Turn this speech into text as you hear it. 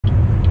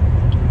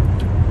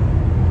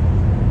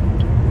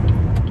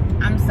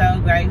so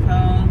grateful.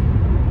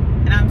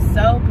 And I'm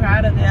so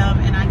proud of them.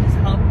 And I just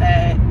hope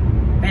that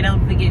they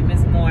don't forget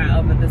Miss Moore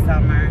over the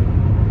summer.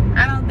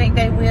 I don't think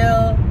they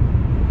will,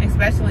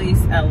 especially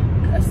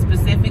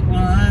specific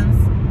ones.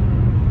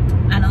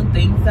 I don't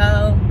think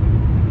so.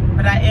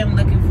 But I am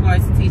looking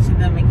forward to teaching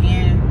them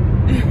again.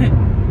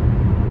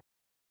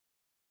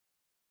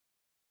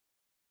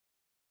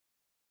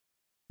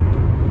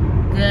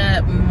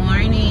 Good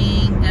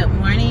morning, good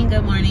morning,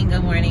 good morning,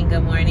 good morning,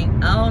 good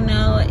morning. Oh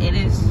no, it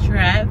is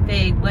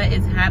traffic. What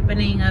is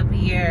happening up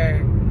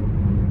here?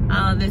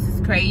 Oh, this is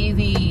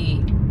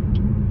crazy.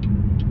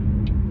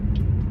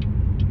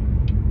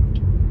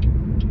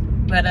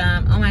 But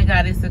oh my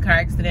god, it's a car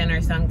accident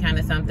or some kind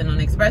of something on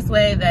the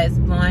expressway that's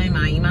blowing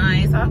my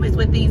mind. It's always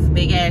with these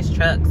big ass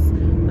trucks.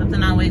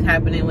 Something always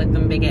happening with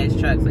them big ass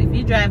trucks. So if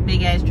you drive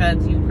big ass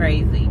trucks, you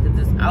crazy, because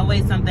there's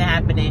always something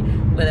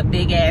happening with a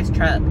big ass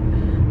truck.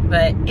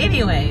 But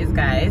anyways,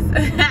 guys,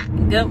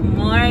 good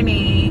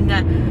morning.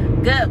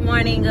 Good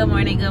morning, good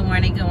morning, good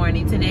morning, good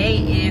morning. Today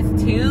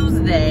is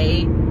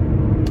Tuesday.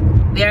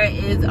 There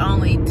is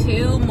only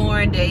 2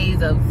 more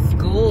days of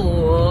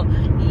school.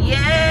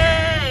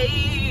 Yay!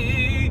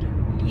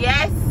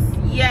 Yes,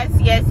 yes,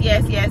 yes,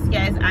 yes, yes,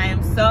 yes. I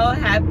am so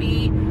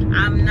happy.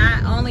 I'm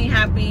not only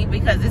happy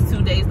because it's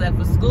 2 days left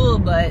of school,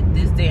 but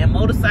this damn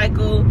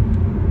motorcycle.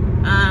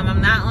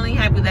 I'm not only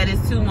happy that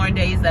it's 2 more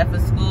days left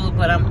of school,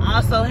 but I'm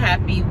also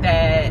happy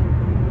that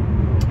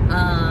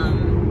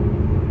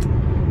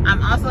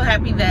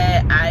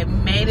I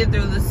made it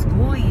through the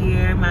school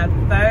year, my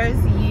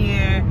first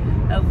year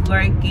of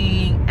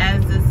working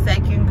as a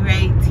 2nd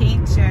grade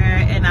teacher,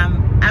 and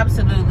I'm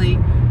absolutely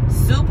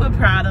super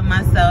proud of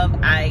myself.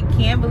 I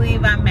can't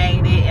believe I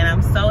made it, and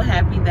I'm so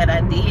happy that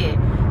I did.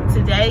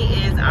 Today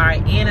is our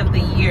end of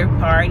the year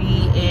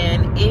party,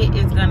 and it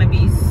is going to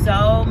be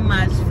so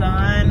much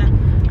fun.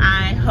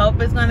 I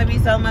hope it's going to be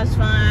so much fun.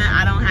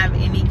 I don't have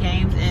any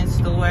games in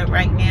store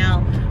right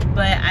now,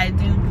 but I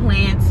do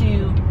plan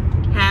to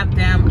have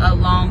them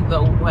along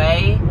the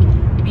way,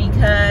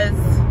 because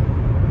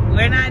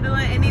we're not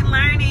doing any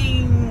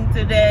learning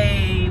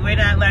today. We're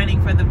not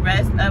learning for the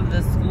rest of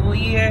the school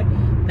year.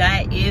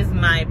 That is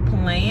my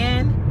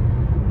plan,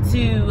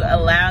 to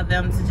allow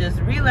them to just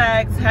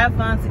relax, have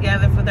fun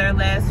together for their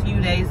last few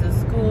days of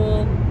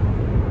school,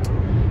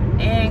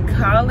 and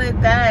call it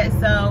that.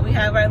 So we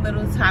have our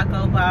little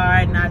taco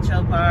bar,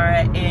 nacho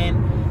bar, and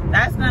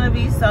that's gonna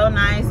be so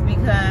nice,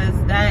 because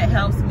that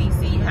helps me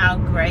see how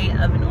great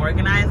of an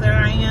organizer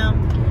I am,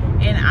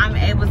 and I'm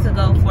able to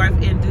go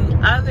forth and do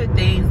other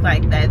things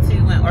like that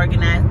too, and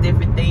organize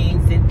different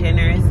things and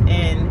dinners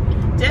and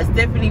just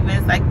different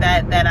events like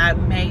that that I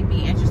may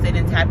be interested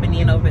in tapping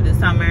in over the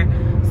summer.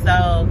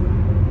 So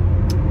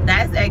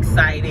that's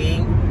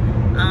exciting.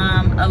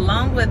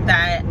 Along with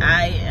that,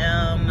 I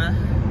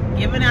am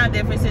giving out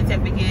different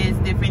certificates,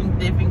 different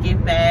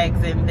gift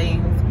bags and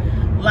things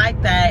like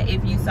that.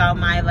 If you saw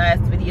my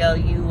last video,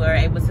 you were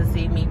able to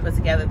see me put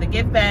together the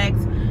gift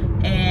bags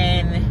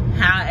and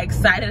how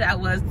excited I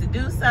was to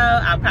do so.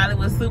 I probably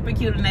was super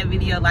cute in that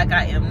video like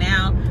I am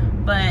now.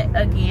 But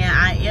again,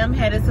 I am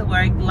headed to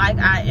work like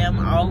I am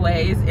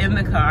always, in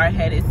the car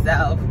headed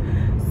south.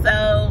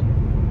 So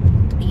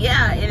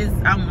yeah,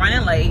 I'm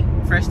running late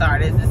for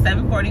starters. It's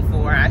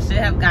 7:44. I should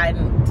have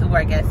gotten to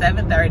work at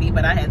 7:30,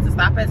 but I had to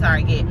stop at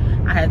Target.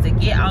 I had to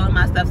get all of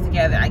my stuff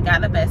together. I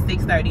got up at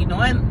 6:30,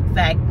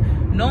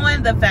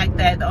 knowing the fact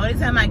that the only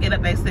time I get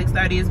up at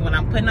 6:30 is when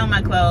I'm putting on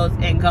my clothes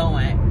and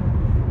going.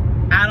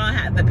 I don't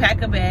have to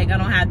pack a bag. I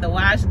don't have to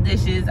wash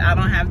dishes. I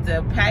don't have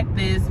to pack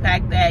this,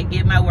 pack that,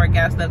 get my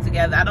workout stuff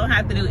together. I don't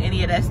have to do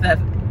any of that stuff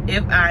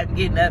if I'm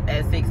getting up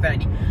at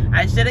 6:30.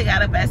 I should have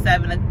got up at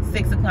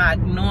 6 o'clock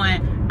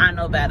knowing I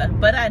know better,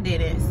 but I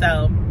didn't.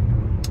 So,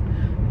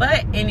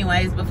 but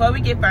anyways, before we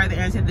get further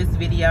into this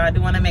video, I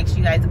do want to make sure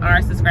you guys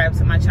are subscribed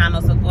to my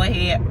channel. So go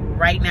ahead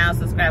right now,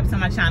 subscribe to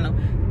my channel.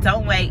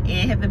 Don't wait,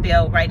 and hit the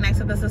bell right next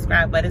to the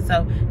subscribe button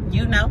so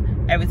you know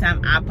every time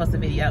I post a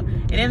video.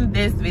 And in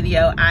this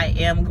video, I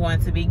am going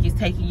to be just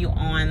taking you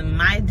on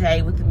my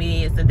day with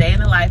me. It's a day in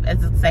the life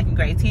as a 2nd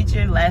grade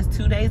teacher, last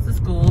 2 days of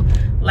school,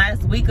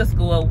 last week of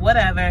school,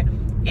 whatever.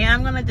 And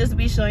I'm gonna just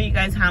be showing you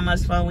guys how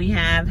much fun we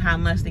have, how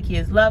much the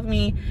kids love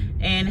me,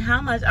 and how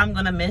much I'm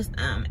gonna miss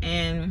them.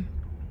 And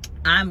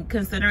I'm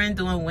considering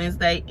doing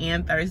Wednesday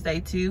and Thursday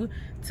too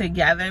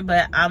together,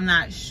 but I'm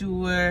not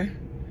sure,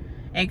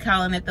 and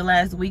calling it the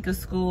last week of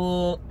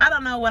school. I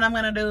don't know what I'm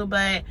gonna do,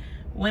 but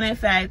when in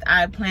fact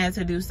I plan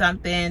to do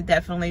something,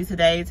 definitely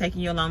today,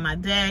 taking you along my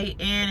day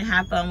and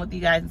have fun with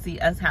you guys and see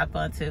us have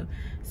fun too.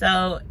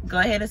 So go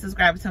ahead and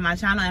subscribe to my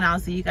channel, and I'll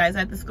see you guys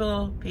at the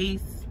school.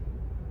 Peace.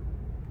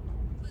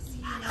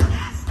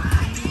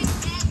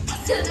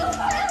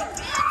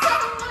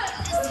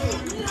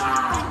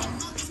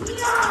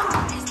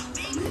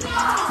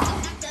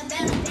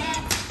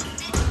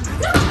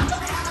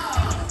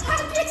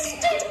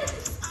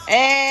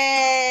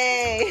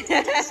 Hey!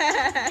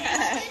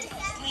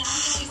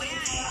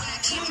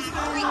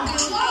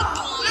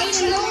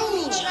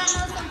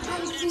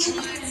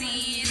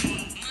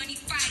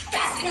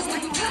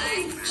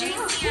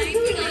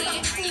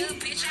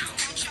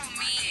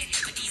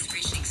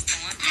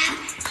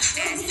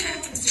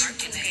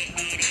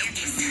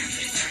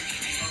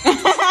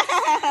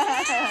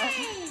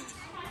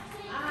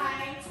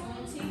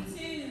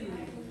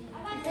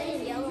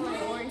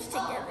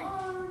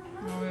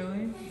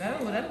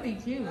 would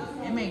be cute.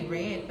 It made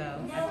red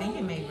though. I think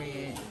it made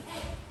red.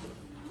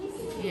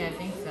 Yeah, I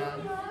think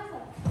so.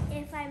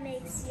 If I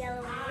mix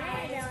yellow and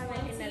red, then I'll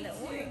make another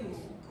orange.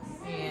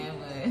 Yeah, it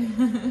would.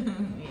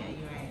 Yeah,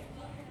 you're right.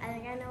 I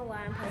think I know why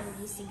I'm putting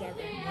these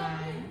together.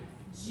 Why?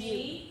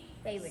 G.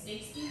 Favorite.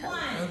 61.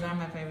 Those are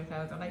my favorite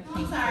colors. I like I'm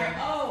pink. sorry.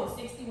 Oh,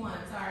 61.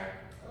 Sorry.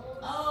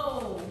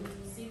 Oh,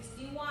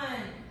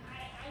 61.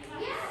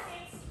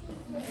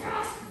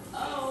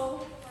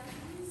 Oh,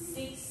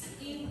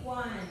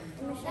 61.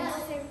 My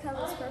favorite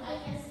color is purple.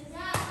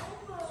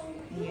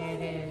 Yeah,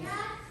 it is.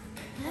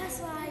 That's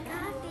why I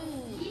got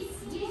these.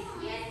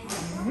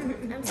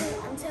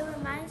 I'm to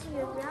remind you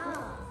of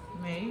y'all.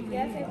 Maybe.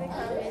 Your favorite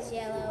color is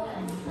yellow,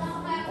 orange,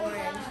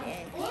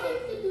 and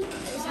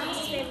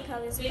Michelle's favorite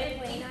color is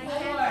purple, and I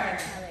have that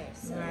color.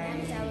 So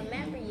Right. I'll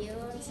remember you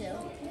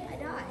until I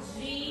die.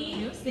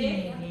 You'll see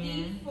me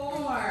again.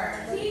 54.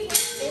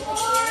 Sit with you,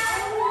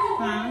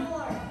 Huh?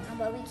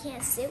 but we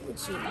can't sit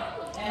with you.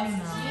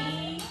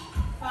 SG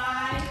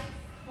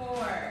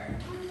 54.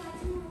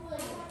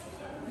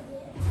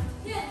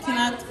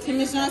 Can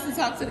Miss Johnson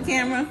talk to the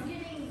camera?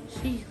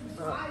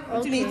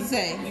 What you need to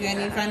say? You got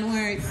any final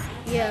words?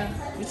 Yeah.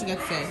 What you got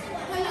to say?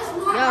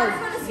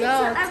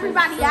 Yo.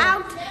 Everybody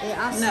out?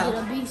 Yeah, I see No.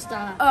 the beef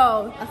style.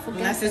 Oh. I We're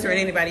forgot. not censoring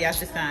anybody else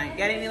this time.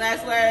 Got any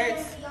last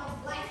words?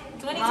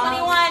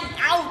 2021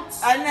 out.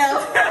 I know.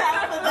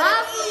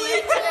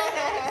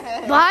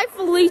 Bye,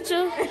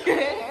 Felicia. I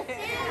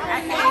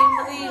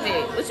can't believe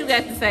it. What you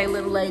got to say,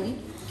 little lady?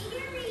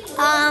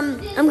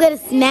 I'm gonna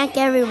smack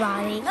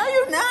everybody. No,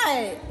 you're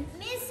not.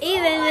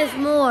 Even Miss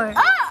Moore.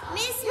 Oh,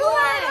 Miss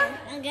Moore.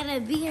 I'm gonna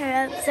beat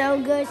her up so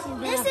good she's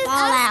gonna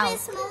fall out.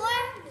 Miss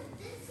Moore.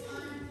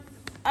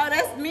 Oh,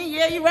 that's me.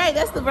 Yeah, you're right.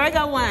 That's the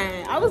Virgo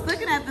one. I was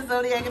looking at the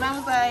zodiac and I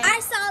was like, I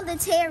saw the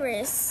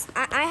terrace.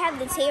 I have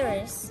the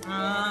terrace.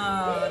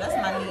 oh, that's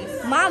my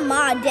niece. My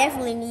mom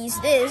definitely needs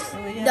this.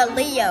 Leo. The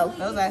Leo.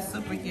 Those are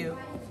super cute.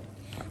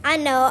 I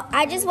know.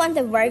 I just want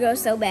the Virgo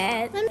so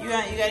bad. You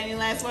got any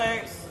last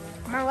words?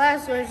 My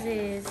last words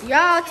is,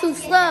 y'all too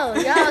slow.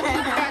 Y'all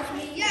too fast.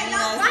 Any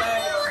last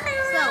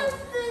words?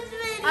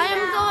 I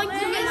am going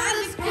to miss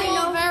the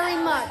school very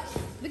much.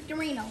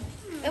 Victorino.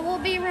 It will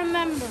be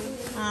remembered.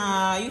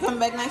 You coming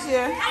back next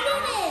year?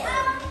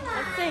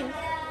 I think.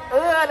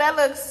 Oh, that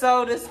looks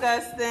so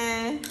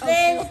disgusting.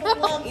 Ew.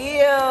 Look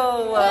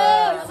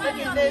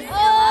at this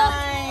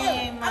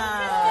slime.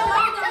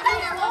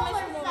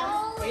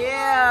 Ew.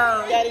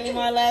 Got any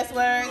more last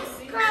words?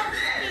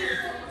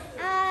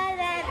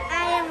 That I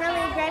am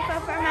really grateful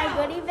for my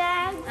goodie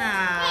bag. Oh,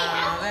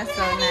 that's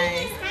so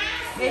nice.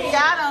 If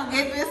y'all don't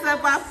get this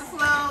up off the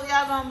floor,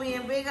 y'all gonna be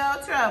in big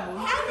old trouble.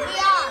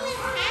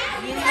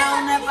 Get it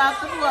on up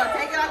off the floor.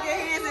 Take it off your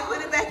hands and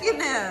put it back in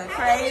there.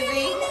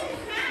 Crazy.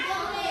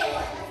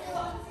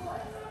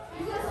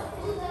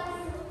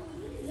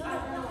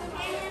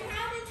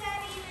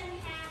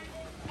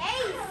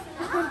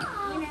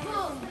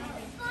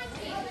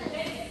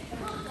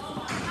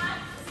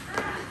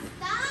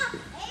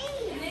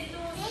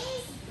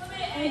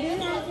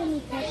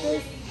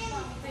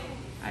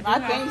 I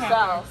think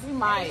so. You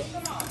might.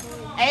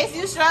 Ace,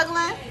 you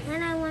struggling?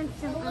 Then I want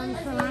some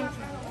cilantro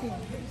too.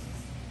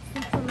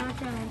 Some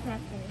cilantro and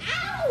peppers.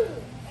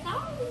 I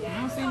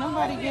don't see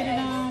nobody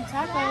getting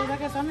tacos. I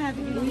guess I'm gonna have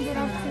to get these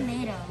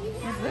Tomatoes.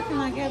 It's looking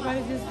like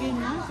everybody's just getting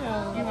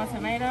nachos. You want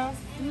tomatoes?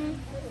 And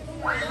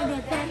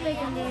then peppers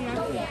and then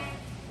that's it.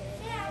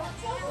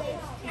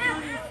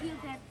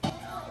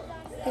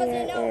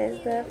 Here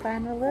is the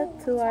final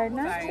look to our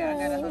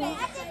nachos.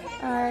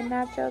 Our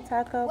nacho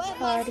taco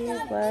party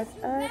was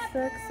a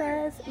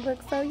success.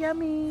 Looks so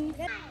yummy.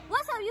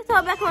 What's up,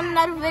 YouTube? Back on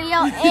another video,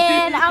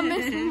 and I'm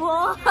Miss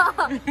Moore.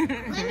 Let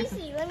me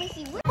see.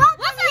 What's up,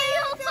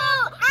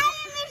 YouTube? I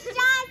am Miss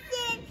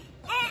Johnson,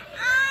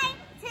 and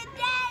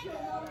today,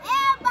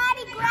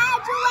 everybody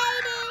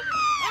graduated,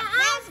 and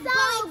I'm so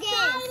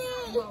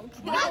excited.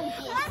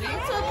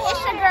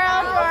 It's your girl,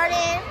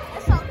 Jordan.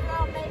 It's your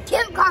girl,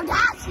 Kim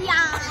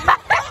Kardashian.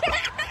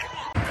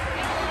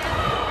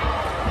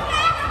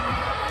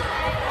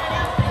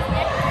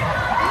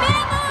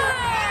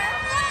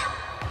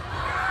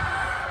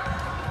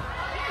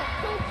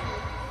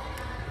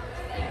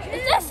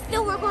 Is this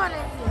still recording?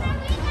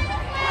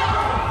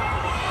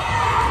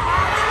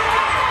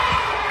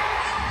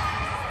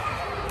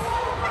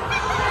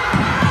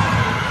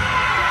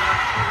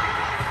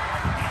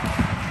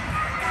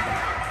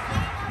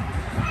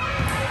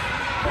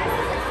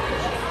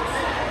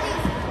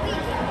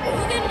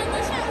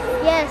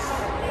 Yes.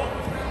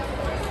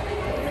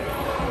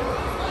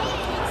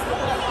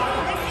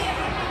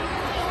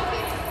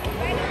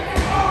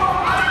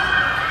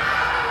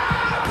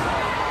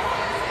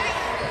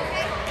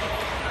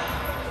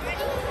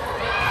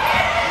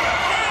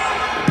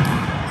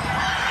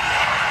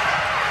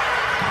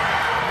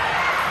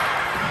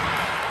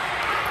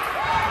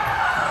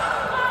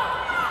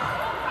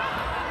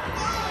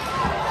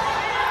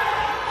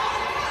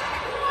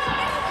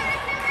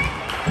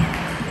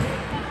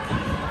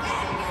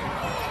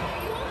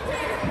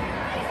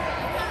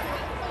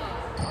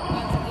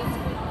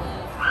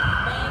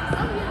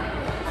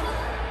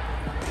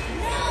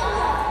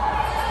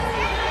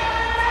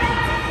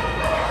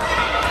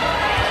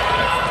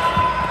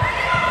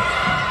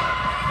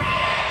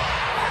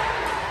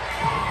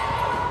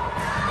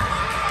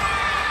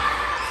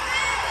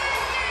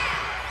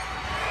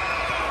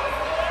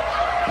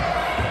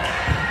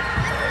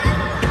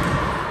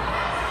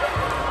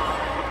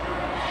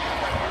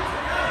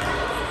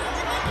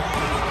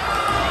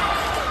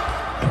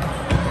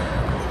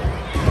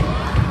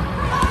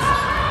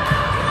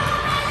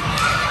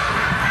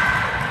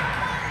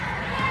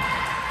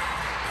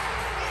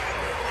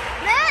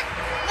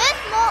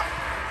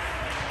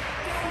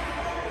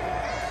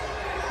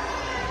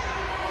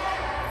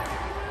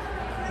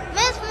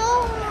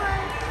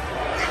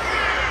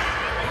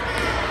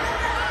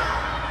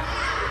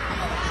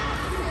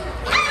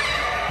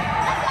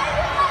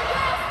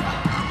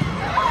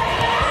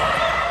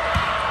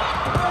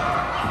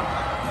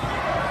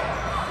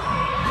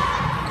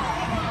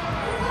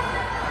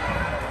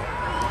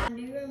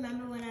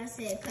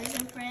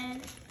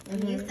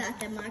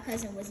 that my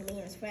cousin was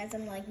Liam's friend.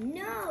 I'm like,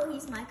 no,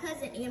 he's my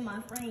cousin and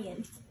my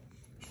friend.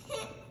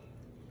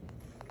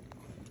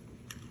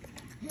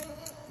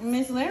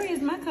 Miss Larry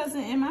is my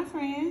cousin and my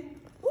friend.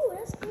 Ooh,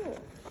 that's cool.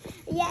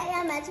 Yeah,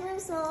 I'm matching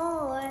with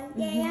more.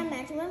 Yeah, I'm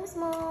matching with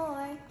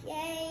more.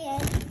 Yeah.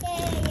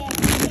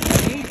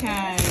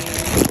 Okay.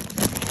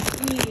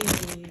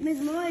 Miss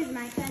Moore is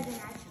my cousin,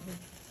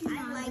 actually.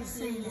 I like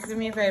seeing Miss Do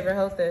me a favor,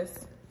 hold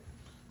this.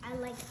 I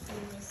like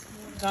seeing Miss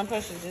Moore. Don't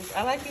push it. Just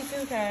I like you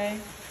too, Kai.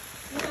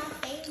 You're my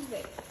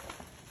favorite.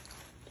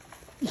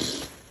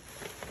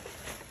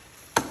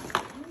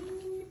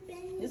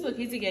 This is what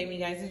Kitty gave me,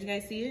 guys. Did you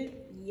guys see it?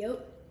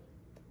 Yup.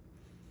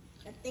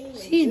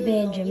 She's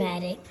being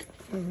dramatic.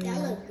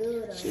 That look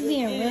good. She's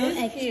being real It's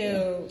extra.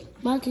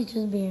 cute. My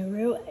teacher's being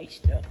real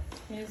extra.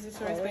 Here's this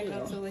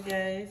respect to it,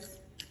 guys.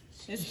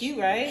 It's cute,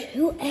 right?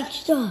 Real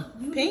extra.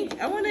 Pink?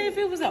 I wonder if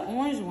it was an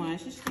orange one.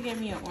 She should have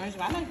given me an orange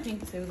one. I like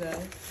pink too,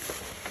 though.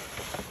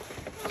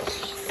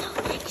 She's so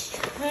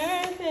extra.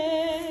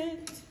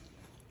 Perfect.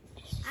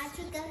 I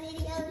took a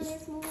video of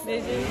Miss Moore.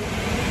 Did you?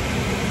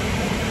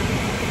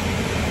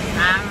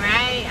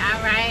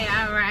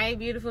 All right,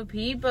 beautiful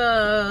people.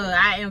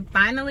 I am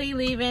finally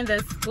leaving the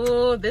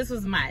school. This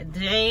was my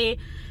day.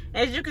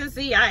 As you can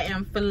see, I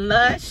am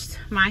flushed.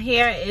 My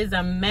hair is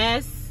a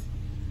mess.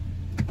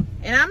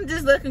 And I'm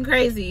just looking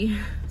crazy.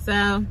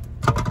 So,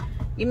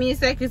 give me a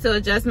second to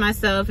adjust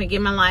myself and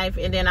get my life.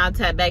 And then I'll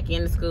tap back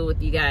into school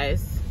with you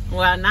guys.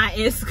 Well, not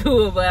in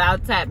school, but I'll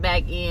tap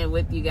back in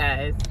with you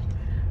guys.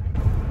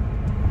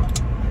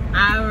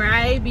 All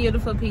right,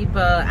 beautiful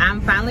people, I'm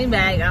finally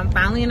back. I'm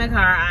finally in the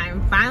car.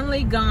 I'm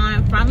finally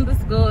gone from the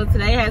school.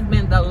 Today has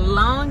been the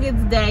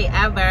longest day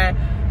ever,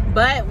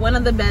 but one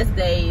of the best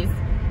days.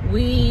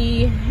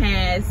 We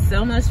had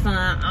so much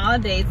fun all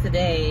day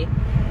today.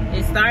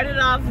 It started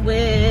off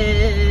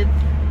with,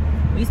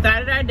 we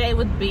started our day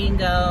with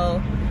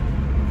bingo,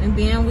 and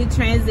then we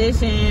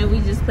transitioned. We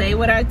just played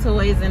with our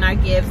toys and our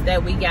gifts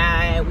that we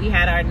got. We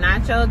had our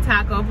nacho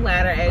taco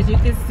platter, as you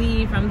can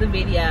see from the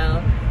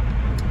video.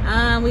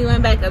 We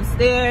went back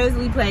upstairs.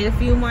 We played a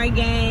few more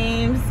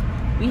games.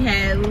 We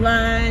had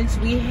lunch.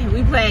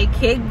 We played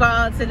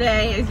kickball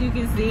today. As you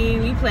can see,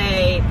 we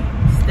played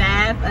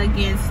staff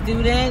against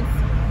students.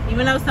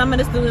 Even though some of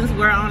the students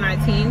were on our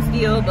team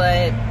still,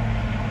 but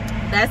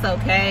that's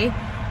okay.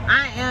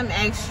 I am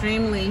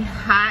extremely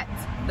hot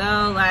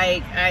though.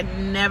 Like, I've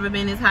never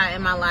been as hot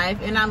in my life.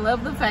 And I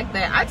love the fact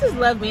that I just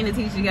love being a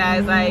teacher,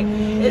 guys. Like,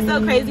 it's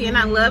so crazy. And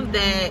I love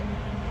that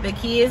the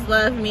kids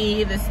love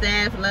me, the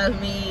staff love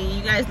me.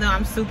 You guys know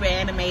I'm super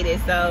animated,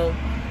 so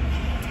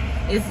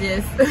it's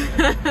just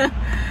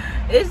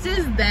it's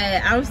just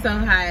that I'm so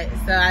hot.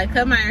 So I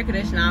cut my air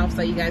conditioner off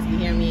so you guys can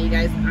hear me. You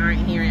guys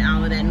aren't hearing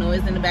all of that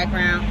noise in the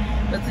background.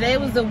 But today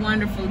was a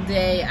wonderful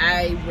day.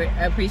 I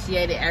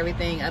appreciated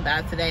everything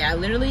about today. I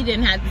literally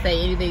didn't have to say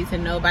anything to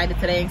nobody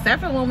today,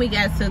 except for when we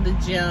got to the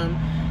gym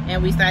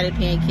and we started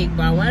playing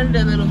kickball. One of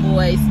the little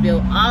boys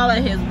spilled all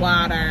of his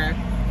water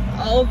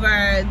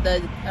over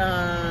the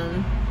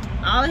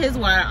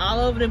all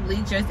over the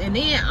bleachers, and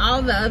then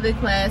all the other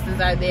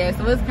classes are there,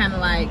 so it's kind of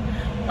like,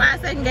 why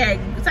second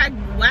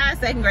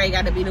grade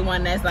got to be the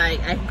one that's like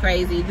acting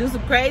crazy, do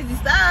some crazy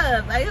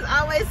stuff? Like, it's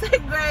always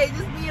second grade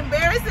just be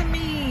embarrassing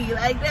me,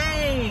 like,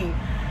 dang.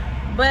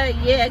 But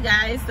yeah,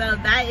 guys, so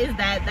that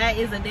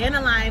is a day in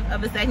the life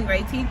of a second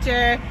grade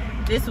teacher.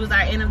 This was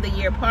our end of the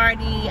year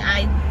party.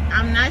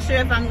 I'm not sure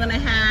if I'm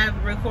gonna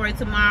record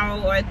tomorrow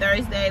or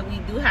Thursday. We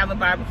do have a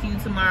barbecue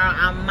tomorrow.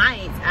 I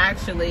might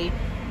actually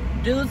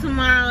do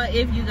tomorrow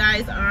if you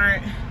guys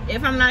aren't.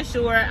 If I'm not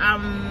sure,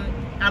 I'm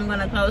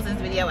gonna post this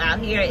video out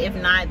here. If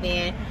not,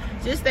 then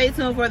just stay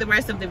tuned for the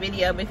rest of the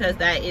video, because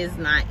that is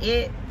not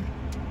it.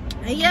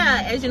 And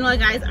yeah, as you know,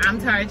 guys, I'm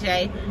Tara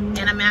J, and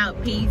I'm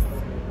out. Peace.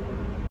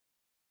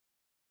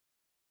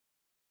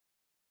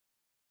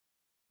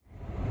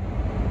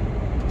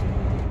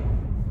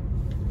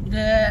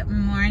 Good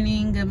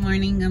morning, good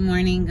morning, good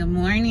morning, good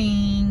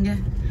morning.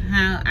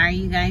 How are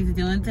you guys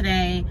doing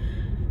today?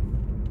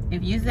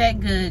 If you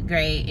said good,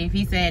 great. If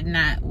you said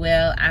not,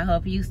 well, I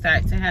hope you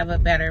start to have a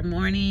better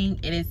morning.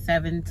 It is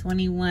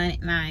 7:21,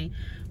 and I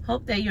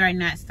hope that you are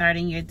not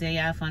starting your day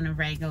off on a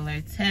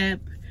regular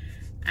tip.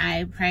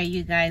 I pray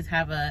you guys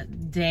have a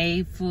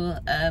day full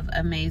of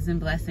amazing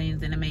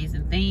blessings and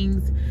amazing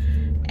things.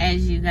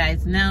 As you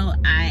guys know,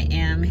 I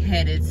am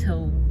headed to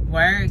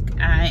work.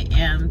 I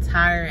am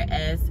tired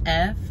as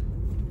F,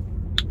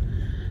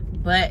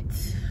 but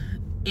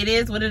it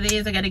is what it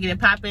is. I gotta get it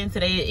popping.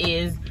 Today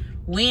is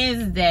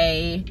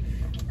Wednesday.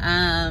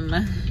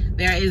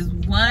 There is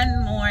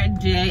one more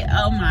day.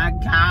 Oh my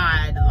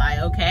God. Like,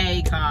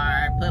 okay,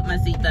 car, put my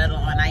seatbelt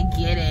on. I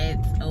get it.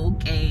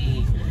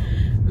 Okay.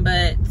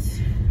 But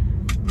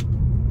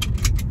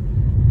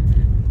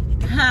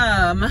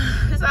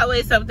there's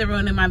always something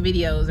wrong in my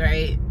videos,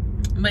 right?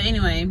 But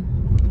anyway,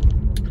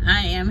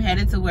 I am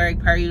headed to work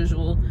per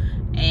usual,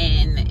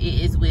 and it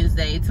is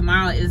Wednesday.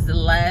 Tomorrow is the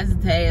last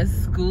day of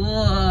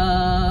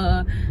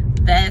school.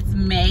 That's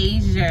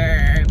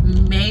major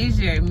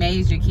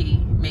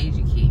key.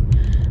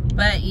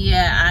 But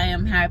yeah, I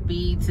am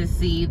happy to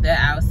see that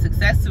I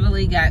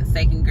successfully got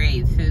second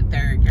grade to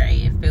third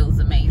grade. It feels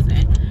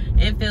amazing.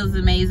 It feels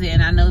amazing,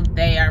 and I know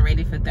they are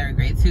ready for third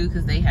grade too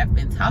because they have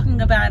been talking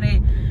about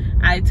it.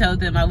 I told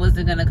them I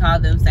wasn't gonna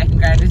call them second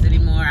graders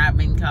anymore. I've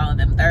been calling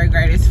them third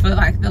graders for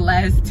like the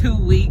last 2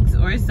 weeks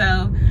or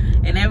so.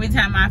 And every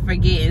time I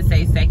forget and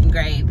say second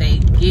grade, they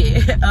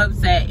get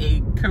upset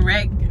and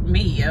correct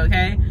me,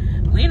 okay?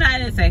 We're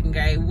not in second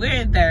grade, we're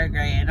in third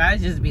grade. And I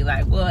just be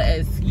like, well,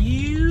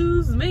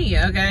 excuse me,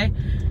 okay?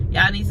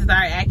 Y'all need to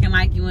start acting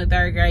like you in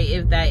third grade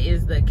if that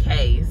is the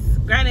case.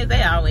 Granted,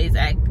 they always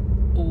act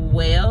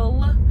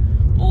well,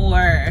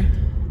 or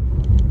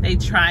they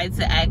try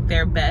to act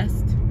their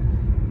best.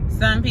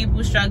 Some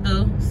people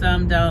struggle,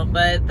 some don't,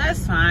 but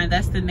that's fine.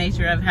 That's the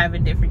nature of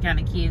having different kind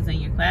of kids in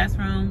your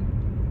classroom.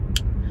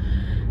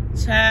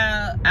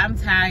 Child, I'm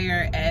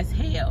tired as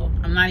hell.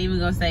 I'm not even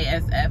gonna say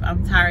SF.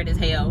 I'm tired as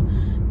hell,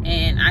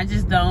 and I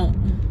just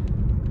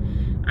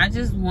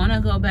want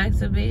to go back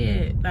to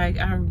bed. Like,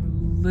 I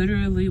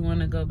literally want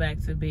to go back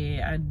to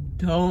bed. I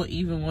don't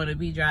even want to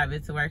be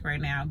driving to work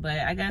right now, but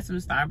I got some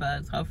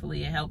Starbucks.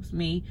 Hopefully it helps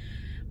me.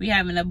 We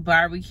having a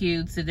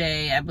barbecue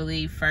today. I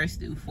believe 1st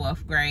through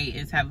 4th grade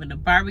is having a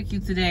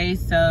barbecue today,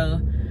 so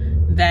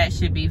that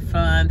should be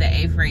fun. The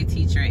 8th grade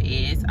teacher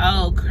is,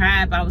 oh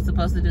crap, I was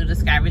supposed to do the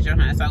scavenger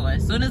hunt. So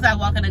as soon as I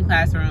walk in the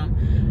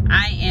classroom,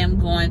 I am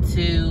going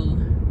to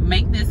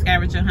make this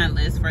scavenger hunt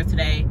list for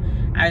today.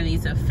 I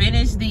need to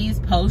finish these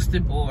poster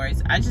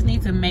boards. I just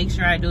need to make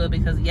sure I do it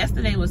because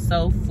yesterday was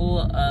so full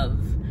of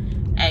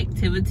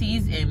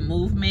activities and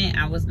movement.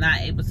 I was not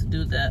able to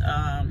do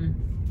the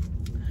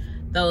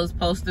those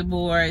poster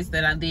boards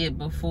that I did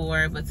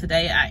before, but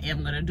today I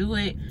am gonna do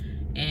it,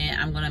 and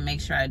I'm gonna make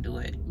sure I do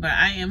it. But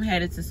I am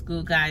headed to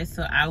school, guys,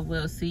 so I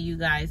will see you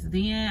guys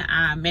then.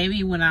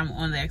 Maybe when I'm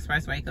on the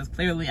expressway, because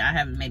clearly I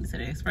haven't made it to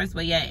the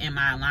expressway yet, and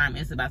my alarm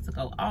is about to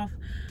go off.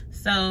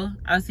 So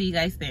I'll see you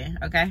guys then,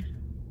 okay?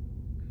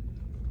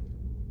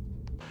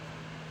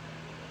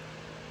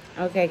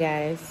 Okay,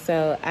 guys,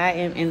 so I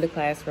am in the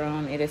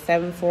classroom. It is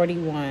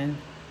 7:41.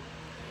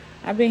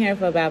 I've been here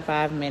for about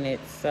 5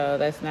 minutes, so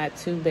that's not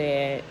too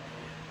bad.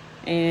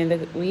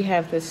 And we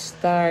have to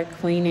start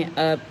cleaning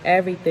up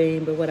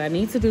everything. But what I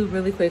need to do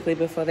really quickly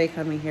before they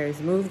come in here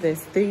is move this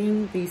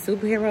thing, these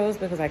superheroes,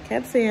 because I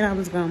kept saying I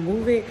was gonna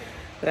move it,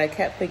 but I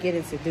kept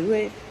forgetting to do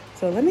it.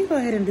 So let me go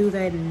ahead and do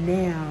that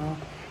now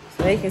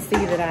so they can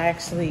see that I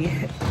actually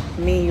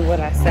mean what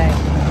I say.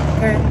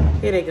 Okay,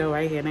 here they go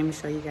right here. Let me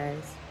show you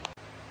guys.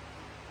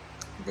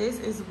 This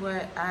is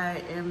what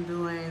I am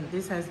doing.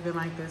 This has been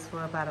like this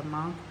for about a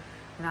month,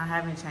 and I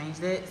haven't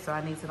changed it, so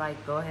I need to like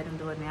go ahead and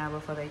do it now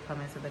before they come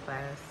into the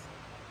class.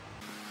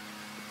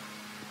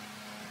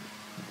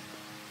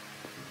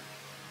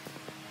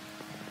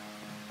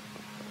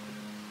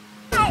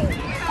 Hey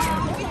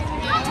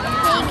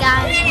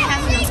guys, we're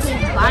having a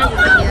big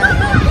barbecue.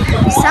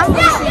 For some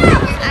reason,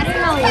 I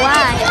don't know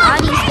why, all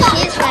these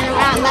kids run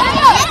around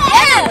looking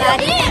at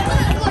everybody.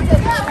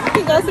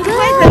 He goes to the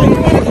playground.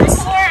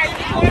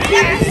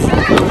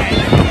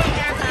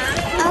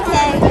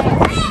 Okay.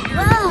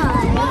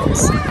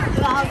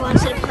 We're all going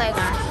to the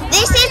playground.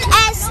 This is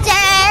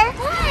Esther.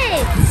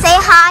 What? Say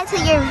hi to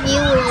your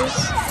viewers.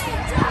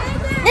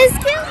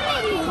 Excuse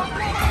me.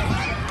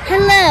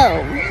 Hello.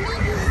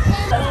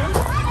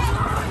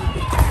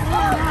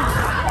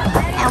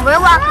 And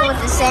we're walking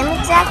with the same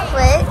exact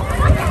foot.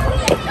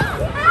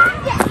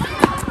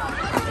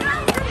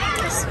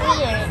 It's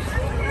weird.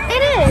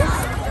 It is.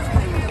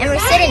 And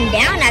we're sitting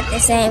down at the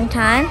same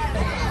time.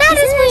 That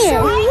is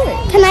weird. So weird.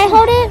 Can I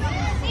hold it?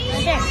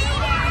 Sure.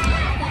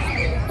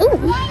 Ooh.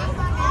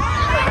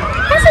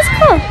 This is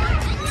cool.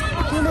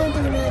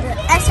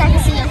 Esther, I can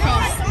see your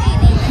face.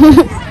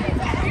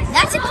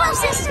 That's a close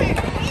sister.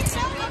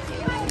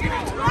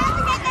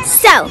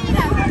 So,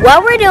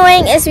 what we're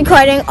doing is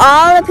recording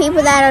all the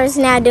people that are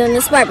now doing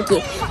this barbecue.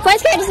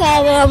 4th graders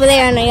are over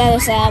there on the other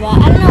side, but I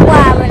don't know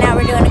why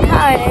we're doing a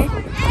car.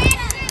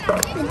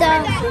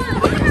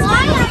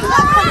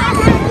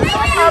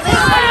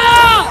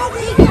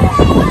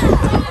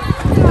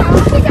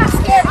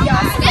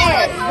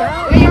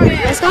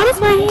 Let's go this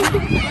way.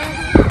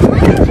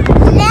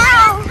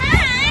 Now.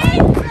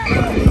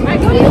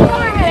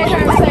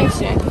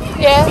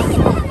 Yes.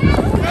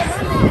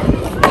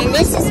 And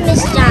this is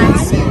Miss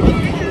Johnson.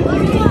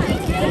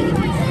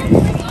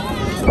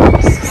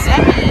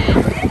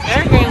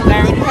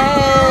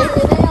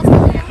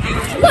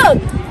 Look.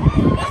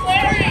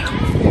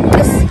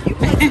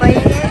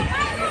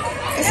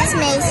 This is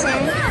Mason.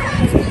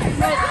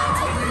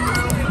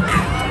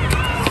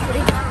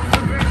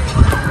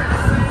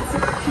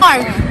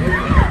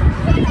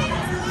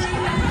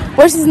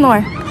 Where's his Nor?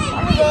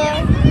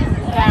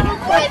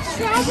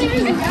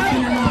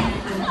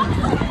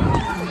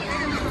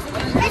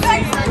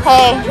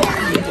 Hey.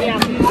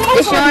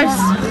 It's yours.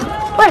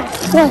 What?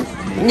 No,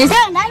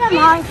 not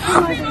mine.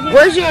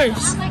 Where's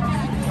yours?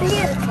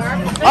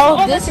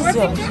 Oh, this is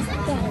yours.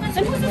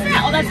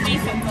 Oh, that's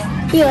Mason.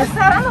 Yes.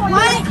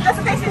 What? That's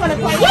the face you want to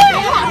play with?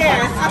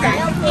 Yeah. Okay.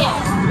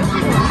 Yeah.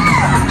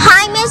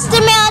 Hi, Mr.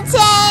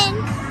 Milton.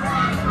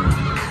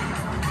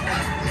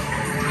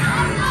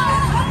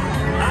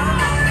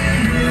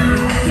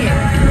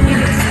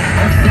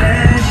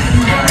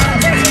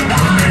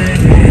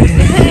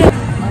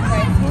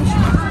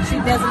 She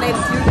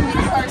designated you to be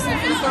the person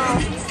for the song.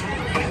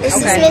 This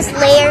is Miss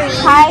Larry.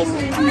 Hi.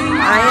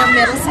 I am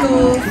middle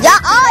school.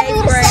 Y'all all do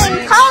the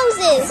same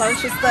poses.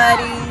 Social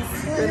studies,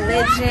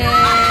 religion.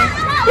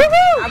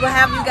 I will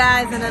have you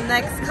guys in the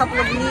next couple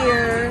of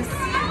years.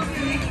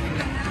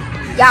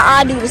 Y'all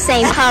all do the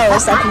same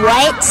pose. Like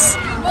what?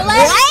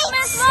 What?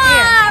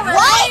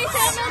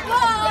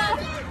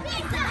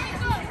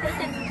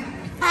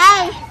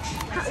 Hey.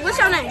 What's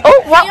your name?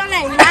 Oh, what? What's your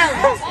name?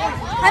 Nyla.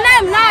 Her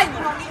name Nyla.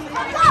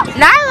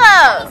 Nyla.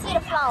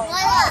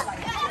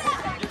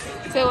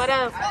 Say what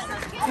up?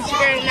 It's your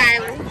girl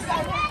Nyla.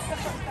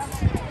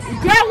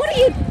 Girl, what are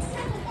you?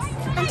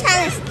 I'm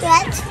trying to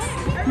stretch.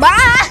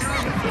 Bye.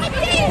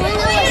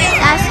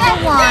 That's the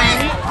one.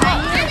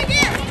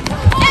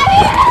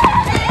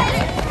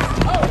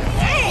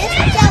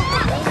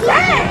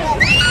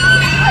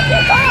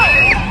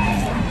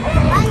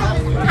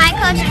 Hi,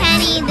 Coach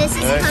Kenny. This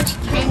is Coach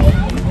Kenny.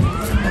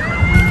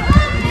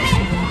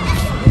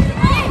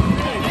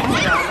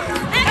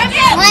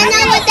 Want to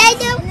know what they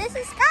do? And this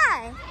is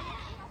Sky.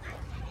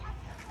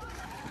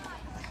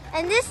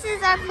 And this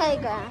is our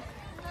playground.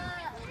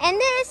 And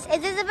this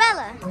is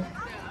Isabella.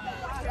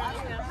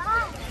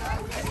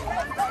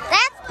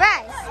 That's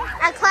Bryce,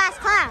 our class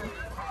clown.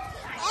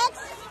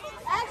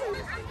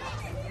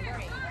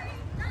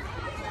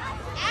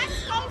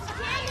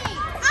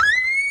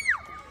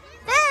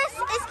 This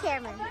is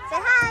Cameron. Say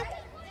hi.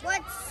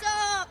 What's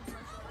up?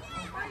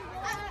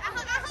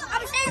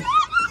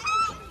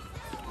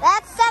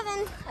 That's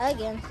 7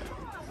 again.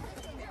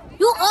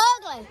 You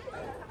ugly.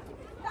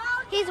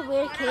 He's a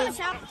weird kid.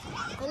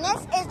 And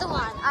this is the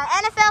one, our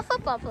NFL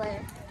football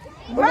player.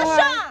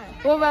 Rashawn.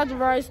 We're about to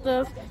write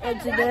stuff, and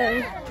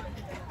today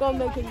gonna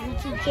make a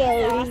YouTube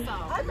channel.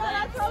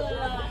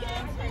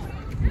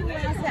 Who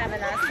else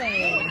haven't I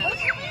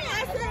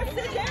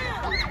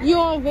seen? You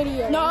on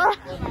video? No.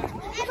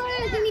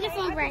 Give me the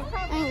phone break.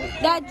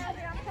 That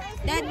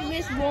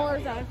Miss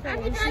Moore's our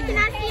friend. Can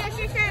I see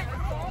your shirt?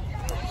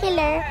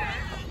 Hello.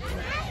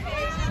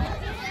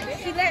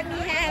 She let me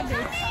have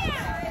it.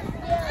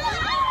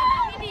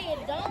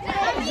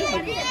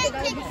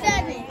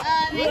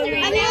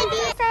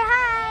 Say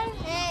hi.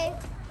 Hey.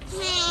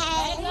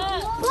 Hey.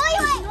 Boy,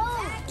 wait.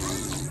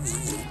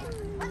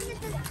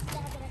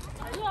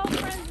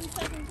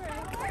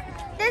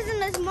 This is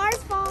Miss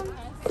Moore's phone.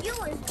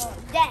 Yours.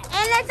 That.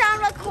 And it's on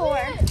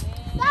record.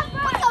 Stop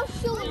putting your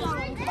shoes on.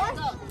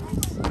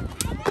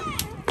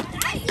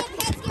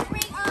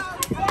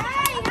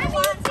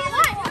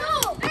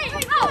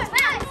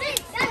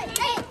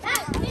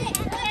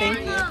 Thank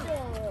you.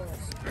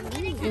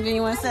 Anything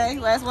you want to say?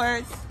 Last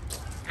words?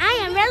 I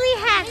am really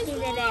happy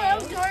today.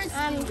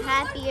 I'm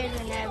happier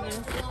than ever.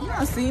 You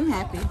don't seem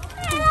happy.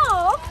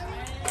 No.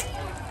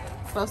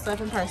 Close up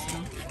and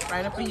personal.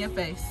 Right up in your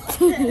face.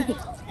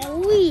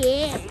 Oh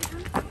yeah.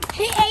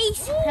 Hey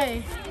Ace.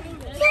 Hey.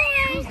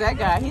 Who's that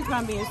guy? He's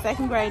going to be in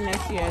 2nd grade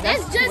next year.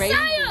 That's crazy.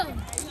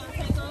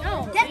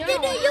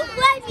 Did you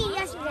play me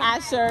yesterday? I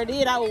sure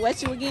did. I would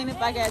wet you again if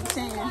I got the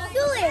chance. Do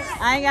it.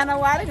 I ain't got no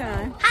water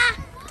gun. Ha.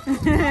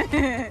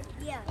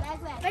 Yeah.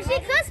 But she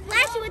could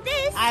splash you with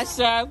this. I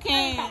sure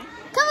can.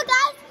 Come on,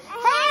 guys.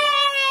 Hey.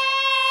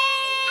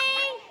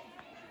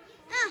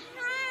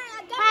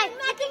 Hi.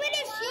 Look at with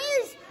his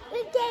shoes. We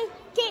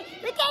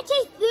can't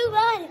chase Blue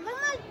Run.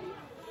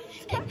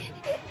 Come on.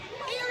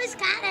 Hey, Miss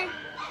Carter.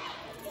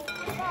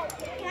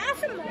 Can I have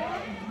some more?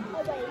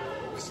 Oh, wait.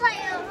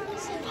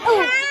 Oh,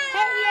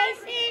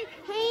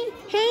 hey,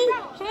 hey,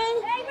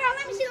 bro,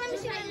 let me see. Let me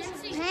see,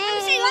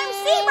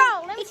 bro.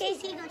 Let me see.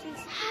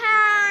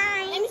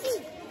 Hi. Let me see.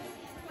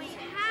 Wait,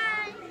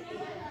 hi.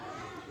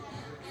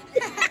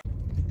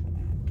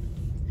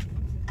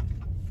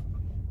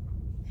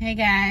 Hey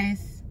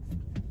guys.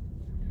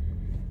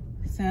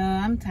 So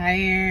I'm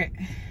tired.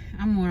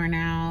 I'm worn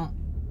out.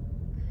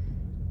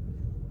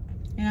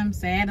 And I'm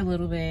sad a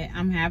little bit.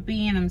 I'm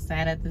happy and I'm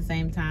sad at the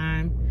same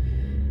time.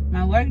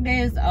 My work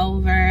day is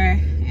over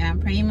and I'm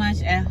pretty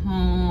much at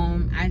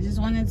home. I just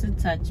wanted to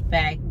touch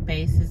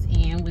bases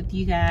in with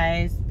you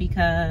guys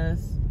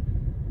because,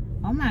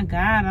 oh my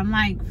God, I'm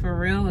like for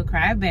real a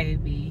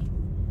crybaby.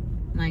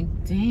 Like,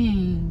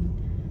 dang.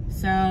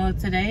 So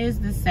today is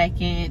the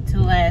 2nd to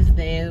last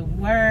day of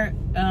work,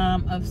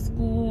 of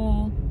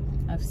school,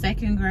 of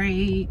 2nd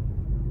grade.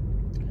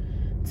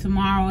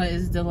 Tomorrow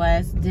is the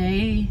last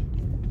day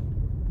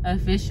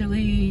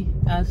officially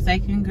of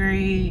 2nd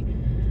grade.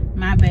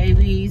 My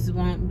babies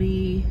won't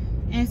be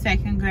in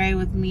 2nd grade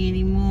with me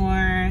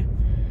anymore.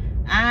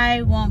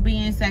 I won't be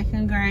in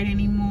 2nd grade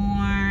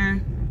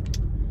anymore.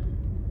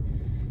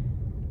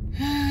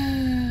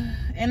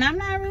 And I'm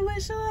not really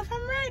sure if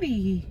I'm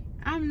ready.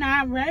 I'm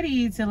not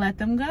ready to let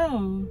them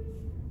go.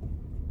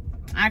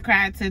 I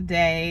cried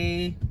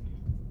today.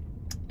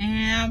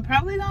 And I'm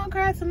probably gonna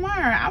cry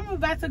tomorrow. I'm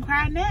about to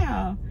cry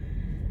now.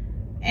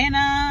 And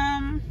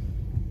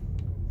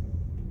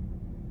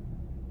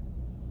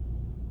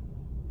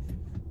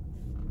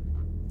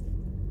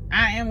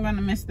I am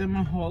gonna miss them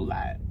a whole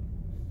lot.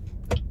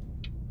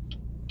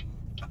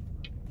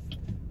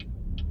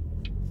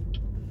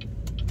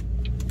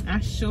 I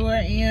sure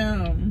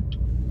am.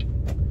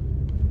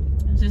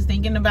 Just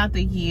thinking about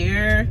the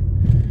year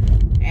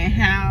and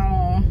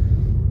how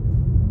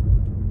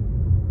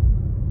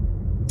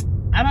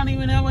I don't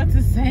even know what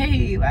to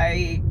say.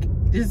 Like,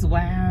 just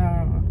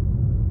wow.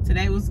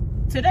 Today was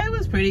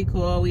pretty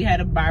cool. We had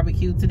a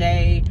barbecue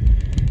today.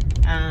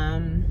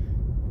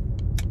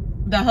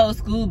 The whole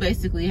school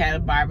basically had a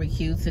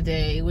barbecue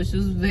today, which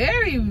was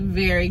very,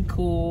 very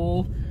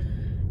cool.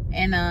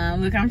 And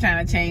look, I'm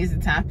trying to change the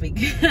topic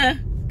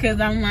because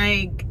I'm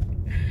like,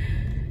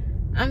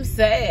 I'm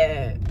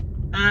sad.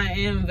 I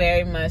am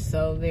very much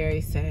so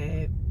very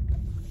sad.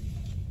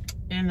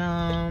 And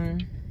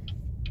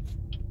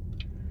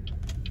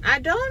I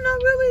don't know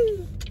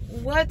really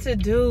what to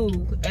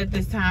do at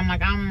this time.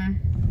 Like,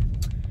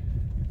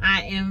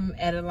 I am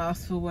at a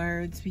loss for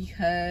words,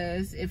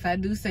 because if I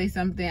do say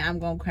something, I'm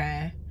gonna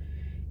cry.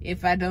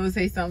 If I don't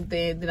say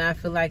something, then I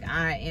feel like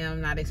I am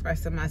not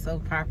expressing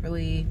myself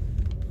properly.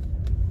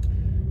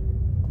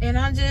 And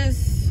I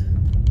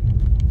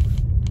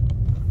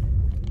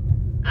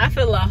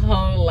feel a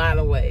whole lot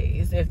of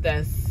ways, if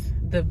that's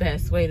the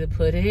best way to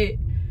put it.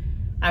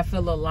 I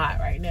feel a lot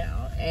right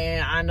now,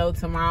 and I know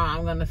tomorrow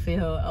I'm gonna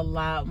feel a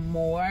lot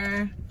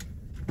more.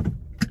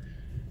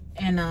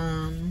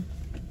 And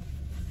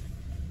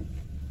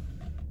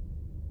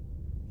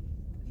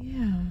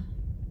yeah,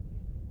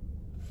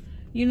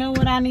 you know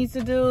what I need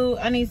to do?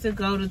 I need to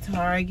go to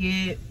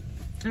Target.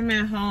 I'm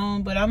at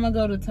home, but I'm gonna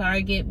go to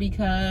Target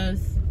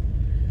because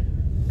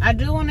I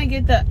do want to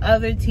get the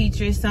other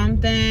teacher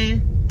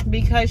something,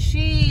 because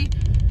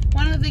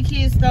one of the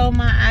kids stole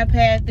my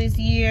iPad this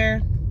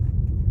year.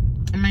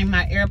 I mean,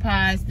 my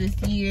AirPods this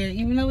year.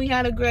 Even though we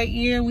had a great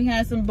year, we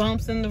had some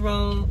bumps in the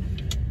road.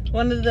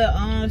 One of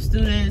the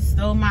students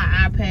stole my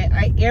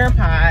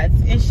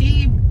AirPods, and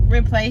she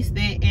replaced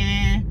it,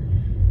 and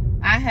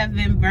I have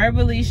been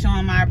verbally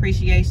showing my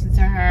appreciation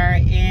to her,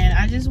 and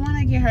I just want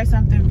to get her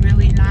something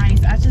really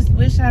nice. I just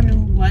wish I knew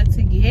what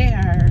to get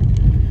her.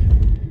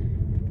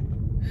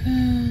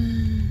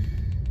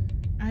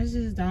 I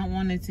just don't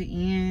want it to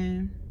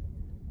end.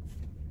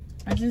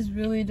 I just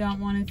really don't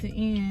want it to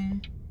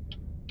end.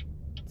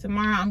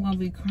 Tomorrow I'm gonna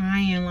be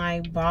crying,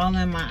 like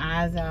bawling my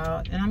eyes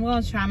out, and I'm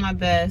gonna try my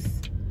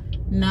best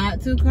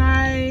not to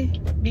cry,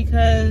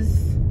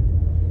 because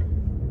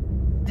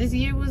this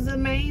year was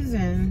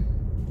amazing.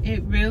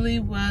 It really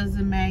was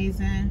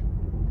amazing.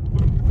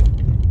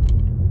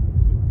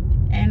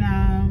 And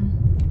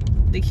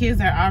the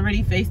kids are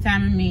already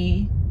FaceTiming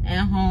me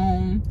at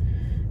home.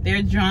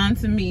 They're drawn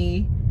to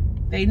me.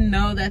 They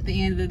know that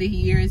the end of the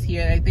year is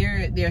here. Like,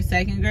 they're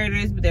second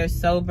graders, but they're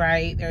so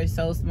bright. They're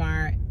so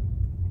smart.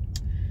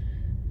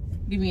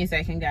 Give me a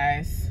second,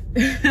 guys.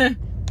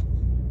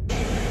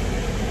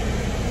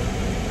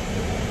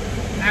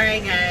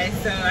 Alright, guys,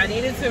 so I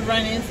needed to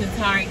run into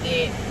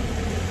Target,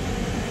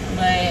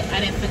 but I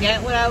didn't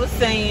forget what I was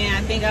saying.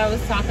 I think I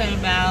was talking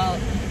about,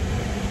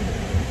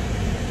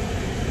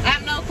 I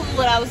have no clue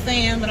what I was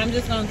saying, but I'm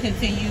just going to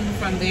continue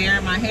from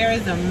there. My hair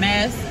is a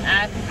mess.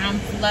 I'm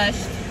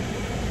flushed,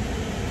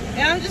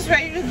 and I'm just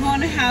ready to go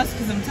in the house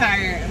because I'm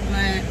tired.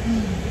 But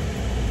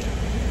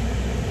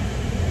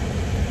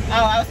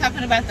oh, I was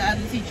talking about the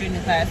other teacher in the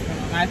classroom.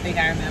 I think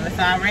I remember.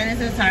 So I ran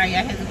into Target.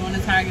 I had to go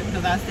into Target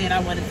because I said I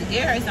wanted to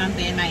get her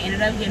something, and I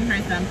ended up getting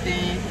her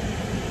something.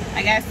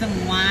 I got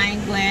some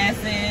wine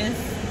glasses.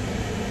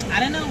 I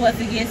don't know what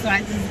to get, so I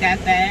just got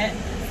that.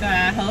 So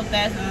I hope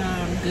that's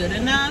good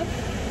enough.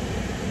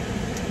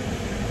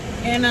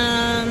 And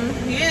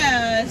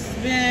yeah, it's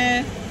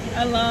been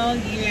a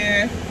long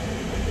year,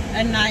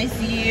 a nice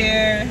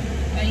year,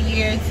 a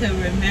year to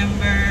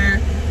remember.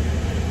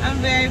 I'm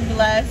very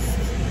blessed.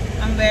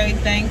 I'm very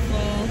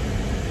thankful.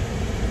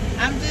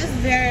 I'm just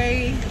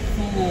very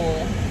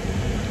full.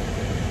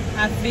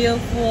 I feel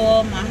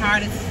full. My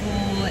heart is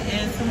full.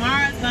 And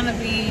tomorrow's gonna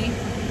be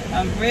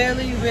a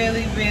really,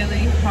 really,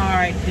 really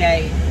hard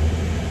day.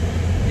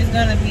 It's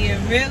gonna be a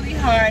really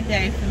hard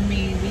day for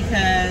me,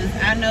 because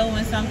I know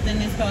when something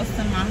is close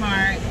to my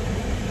heart,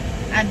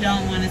 I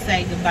don't want to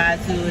say goodbye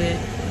to it.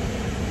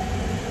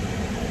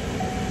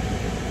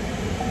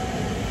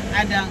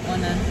 I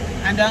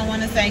don't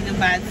want to say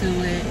goodbye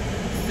to it.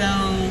 So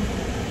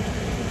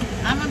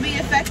I'm gonna be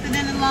affected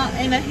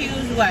in a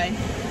huge way.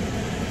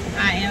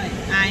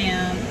 I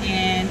am,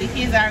 and the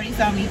kids already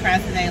saw me cry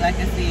today, like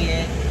I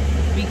said,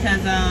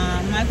 because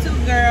my two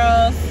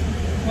girls,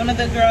 one of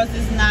the girls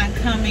is not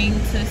coming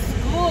to the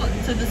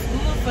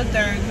school for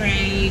 3rd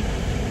grade,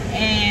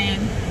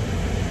 and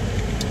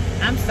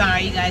I'm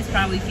sorry, you guys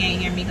probably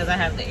can't hear me because I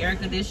have the air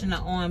conditioner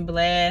on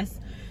blast,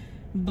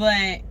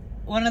 but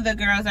one of the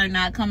girls are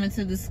not coming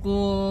to the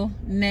school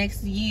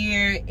next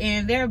year,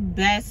 and they're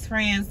best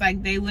friends.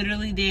 Like, they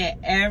literally did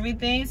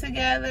everything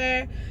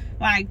together.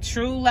 like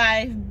true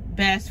life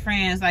best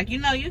friends. Like, you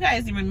know, you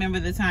guys remember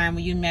the time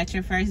when you met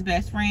your first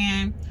best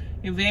friend,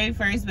 your very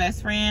first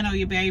best friend, or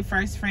your very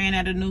first friend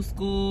at a new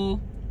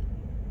school.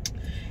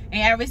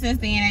 And ever since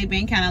then, they've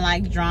been kind of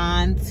like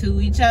drawn to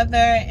each other,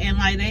 and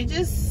like they're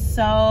just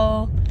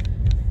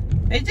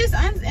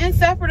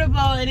inseparable.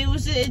 And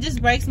it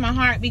just breaks my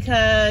heart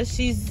because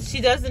she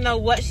doesn't know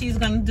what she's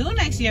gonna do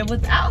next year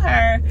without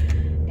her.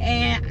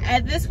 And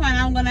at this point,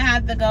 I'm gonna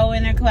have to go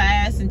in her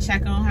class and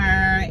check on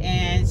her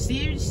and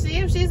see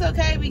if she's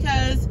okay,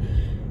 because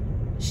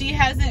she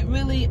hasn't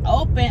really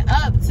opened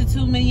up to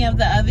too many of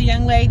the other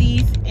young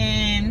ladies,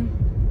 and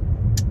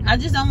I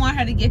just don't want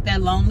her to get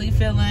that lonely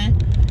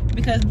feeling,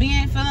 because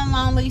feeling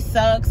lonely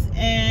sucks.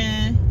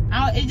 And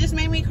it just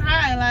made me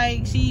cry.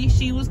 Like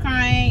she was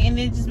crying, and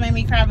it just made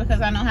me cry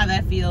because I know how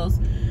that feels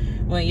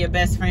when your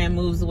best friend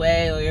moves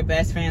away or your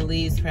best friend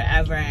leaves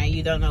forever and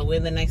you don't know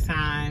when the next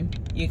time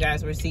you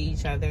guys will see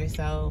each other.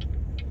 So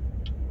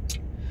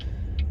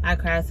I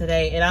cried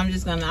today, and I'm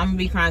gonna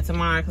be crying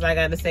tomorrow because I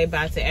gotta say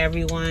bye to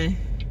everyone.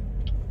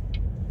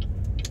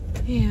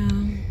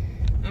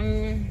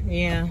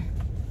 Yeah.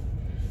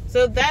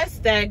 So that's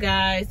that,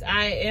 guys.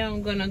 I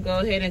am gonna go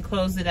ahead and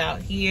close it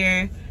out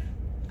here.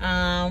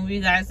 You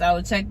guys, I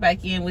will check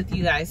back in with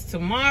you guys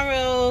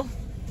tomorrow.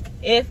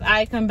 If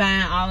I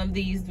combine all of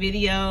these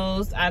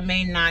videos, I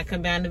may not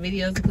combine the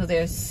videos because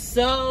they're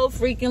so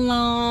freaking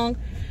long,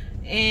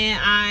 and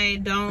I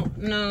don't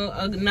know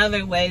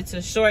another way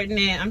to shorten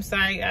it. I'm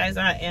sorry, guys.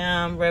 I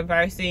am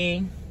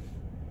reversing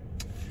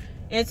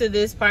into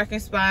this parking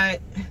spot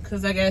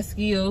because I got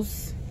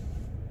skills.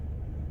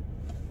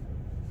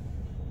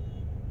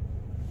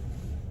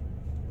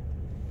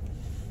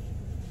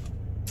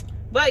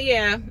 But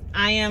yeah,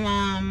 I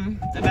am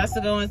about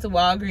to go into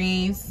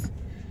Walgreens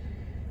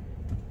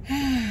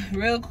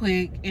real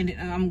quick, and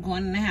I'm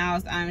going in the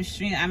house. I'm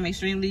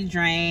extremely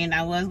drained.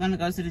 I was gonna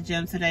go to the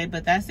gym today,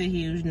 but that's a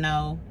huge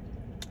no.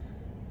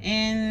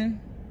 And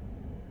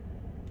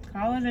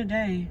call it a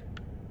day.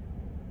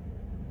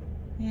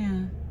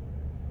 Yeah.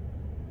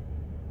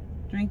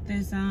 Drink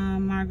this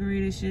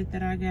margarita shit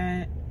that I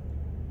got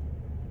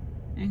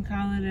and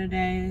call it a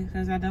day,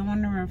 because I don't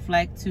want to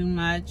reflect too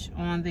much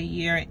on the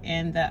year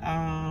and the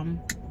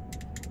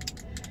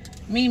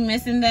me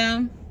missing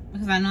them,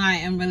 because I know I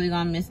am really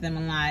gonna miss them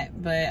a lot,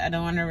 but I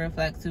don't want to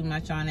reflect too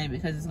much on it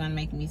because it's gonna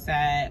make me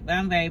sad. But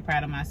I'm very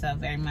proud of myself,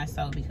 very much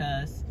so,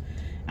 because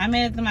I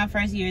made it through my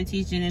first year of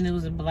teaching and it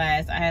was a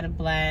blast. I had a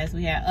blast.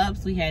 We had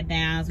ups, we had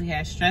downs, we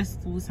had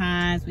stressful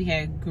times, we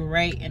had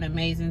great and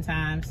amazing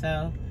times.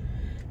 So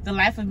the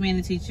life of being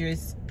a teacher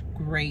is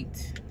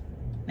great.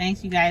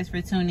 Thanks, you guys,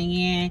 for tuning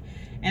in,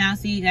 and I'll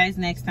see you guys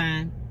next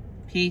time.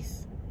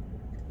 Peace.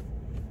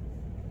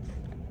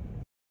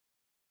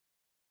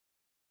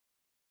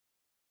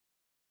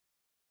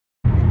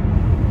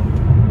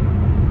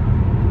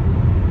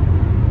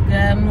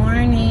 Good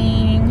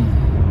morning.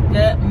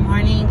 Good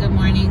morning, good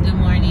morning, good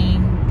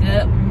morning.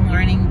 Good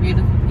morning,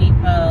 beautiful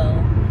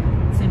people.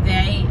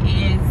 Today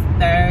is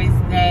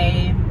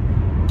Thursday.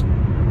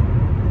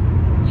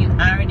 You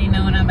already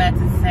know what I'm about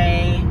to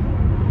say.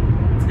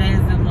 Today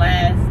is the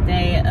last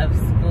day of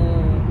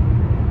school.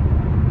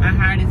 My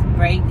heart is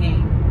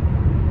breaking.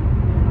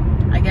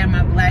 I got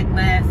my black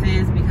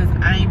glasses because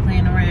I ain't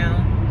playing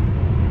around.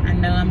 I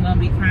know I'm gonna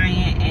be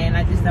crying, and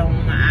I just don't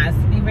want my eyes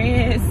to be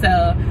red.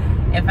 So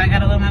if I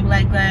gotta wear my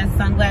black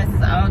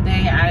sunglasses all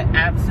day, I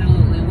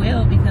absolutely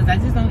will, because I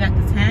just don't got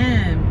the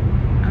time.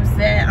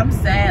 I'm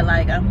sad.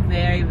 Like, I'm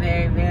very,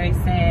 very, very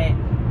sad.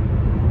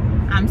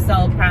 I'm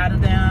so proud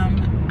of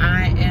them.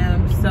 I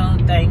am so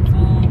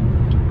thankful.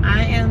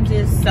 I am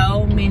just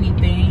so many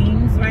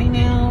things right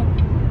now,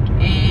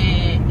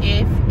 and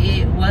if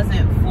it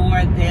wasn't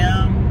for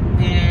them,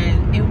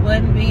 then it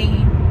wouldn't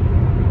be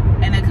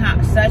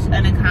such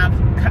an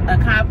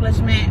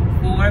accomplishment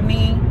for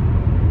me.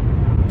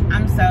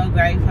 I'm so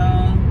grateful,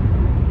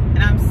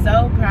 and I'm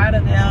so proud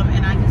of them,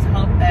 and I just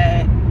hope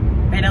that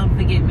they don't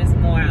forget Miss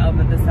Moore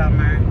over the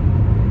summer.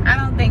 I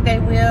don't think they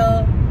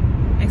will,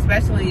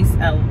 especially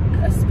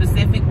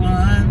specific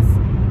ones.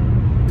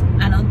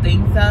 I don't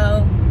think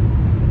so.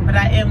 But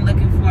I am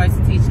looking forward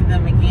to teaching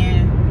them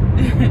again.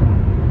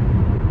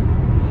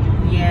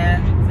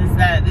 Yeah, since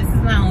this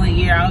is my only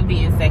year, I'll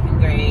be in second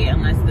grade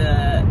unless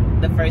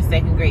the first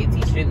second grade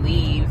teacher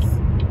leaves.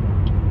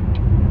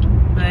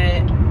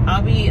 But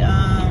I'll be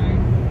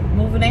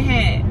moving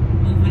ahead,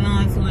 moving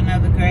on to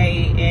another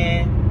grade,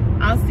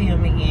 and I'll see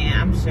them again.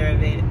 I'm sure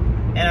of it,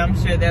 and I'm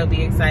sure they'll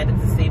be excited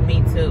to see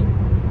me too.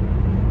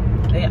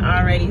 They're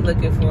already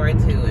looking forward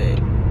to it.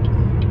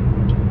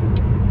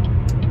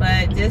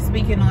 But just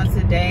speaking on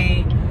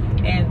today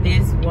and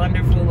this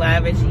wonderful,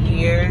 lavish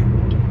year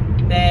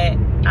that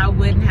I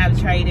wouldn't have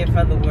traded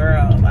for the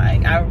world.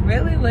 Like, I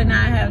really would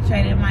not have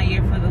traded my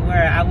year for the world.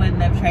 I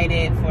wouldn't have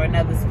traded for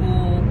another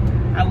school.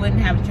 I wouldn't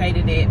have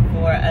traded it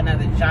for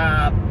another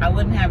job. I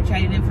wouldn't have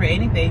traded it for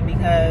anything,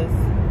 because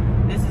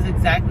this is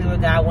exactly where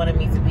God wanted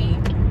me to be.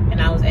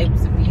 And I was able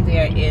to be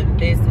there in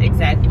this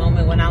exact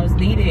moment when I was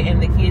needed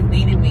and the kids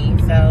needed me.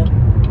 So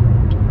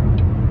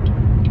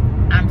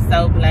I'm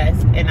so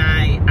blessed, and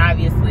I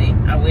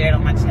wear it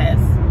on my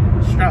chest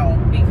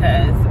strong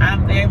because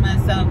I'm very much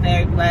so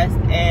very blessed,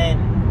 and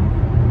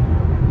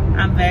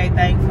I'm very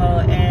thankful,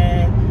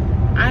 and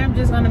I am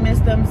just gonna miss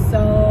them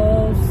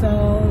so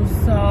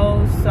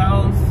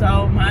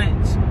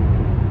much.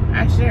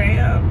 I sure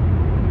am.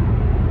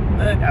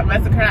 Look, I'm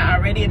about to cry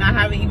already, and I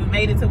haven't even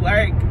made it to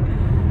work.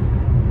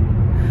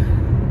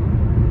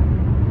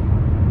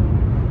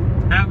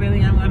 I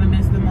really am gonna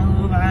miss them a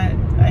whole lot.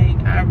 Like,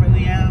 I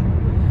really am.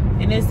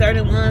 And there's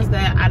certain ones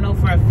that I know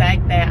for a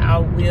fact that I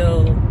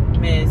will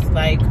miss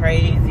like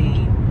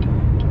crazy.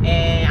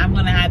 And I'm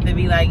gonna have to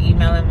be like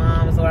emailing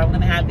moms, or I'm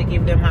gonna have to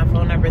give them my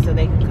phone number so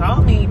they can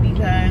call me,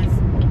 because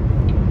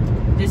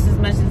just as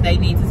much as they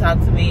need to talk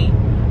to me,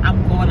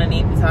 I'm going to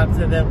need to talk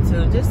to them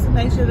too, just to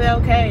make sure they're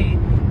okay,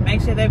 make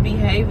sure they're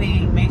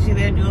behaving, make sure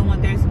they're doing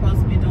what they're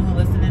supposed to be doing,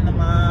 listening to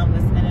mom,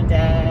 listening to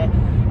dad,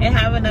 and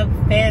having a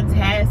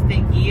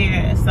fantastic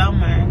year,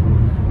 summer.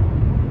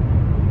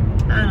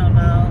 I don't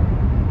know.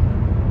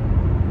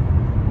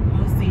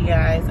 We'll see,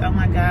 guys. Oh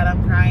my God,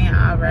 I'm crying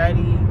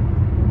already.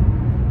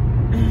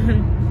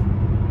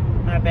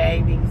 My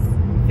babies,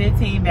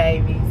 15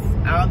 babies.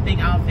 I don't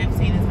think all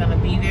 15 is gonna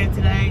be there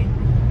today.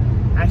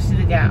 I should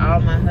have got all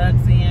my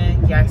hugs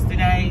in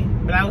yesterday,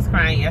 but I was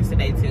crying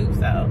yesterday too,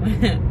 so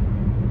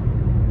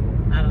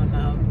I don't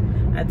know.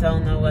 I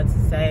don't know what to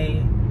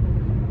say.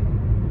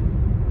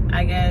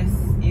 I guess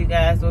you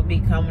guys will be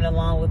coming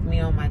along with me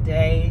on my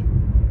day,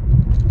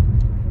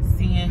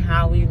 seeing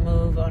how we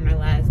move on our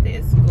last day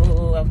of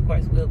school. Of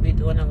course, we'll be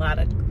doing a lot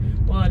of,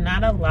 well,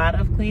 not a lot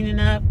of cleaning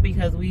up,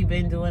 because we've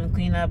been doing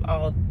cleanup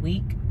all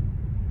week,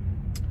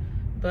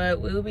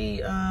 but we'll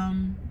be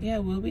yeah,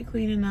 we'll be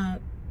cleaning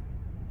up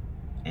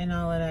and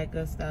all of that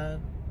good stuff,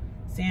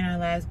 saying our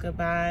last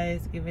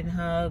goodbyes, giving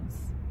hugs,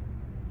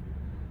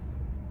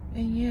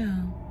 and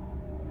yeah,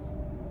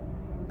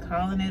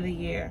 calling it a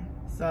year.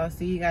 So I'll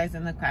see you guys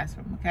in the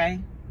classroom, okay?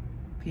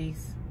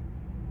 Peace.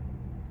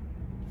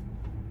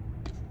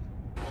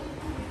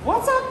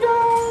 What's up,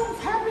 girls?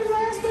 Happy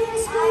last day of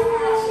school!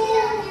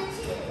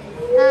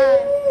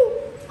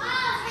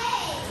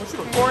 What, you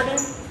recording?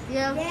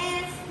 Yeah.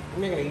 Yes.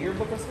 You making a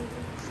yearbook or something?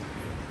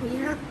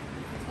 Yeah.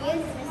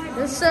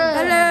 Yes, sir.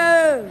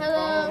 Hello.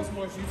 Hello. This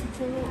boy's YouTube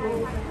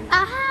channel?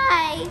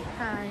 Hi.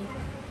 Hi.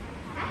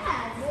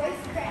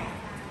 Voice crack.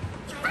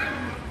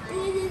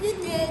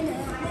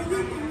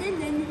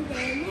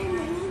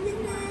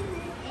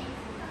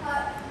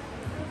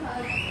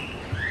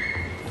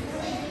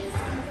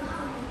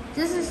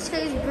 This is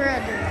Chase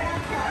brother.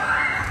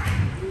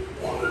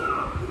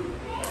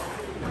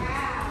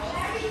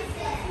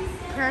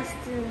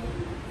 Preston.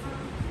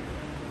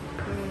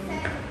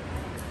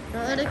 The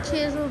other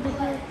kids over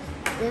here.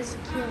 This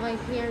kid right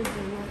here is the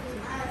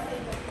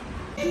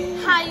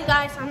Hi, you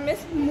guys. I'm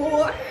Miss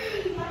Moore.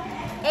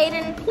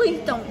 Aiden,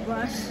 please don't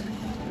rush.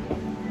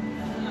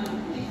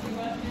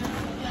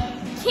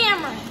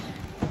 Cameron.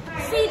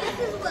 See, this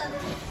is what.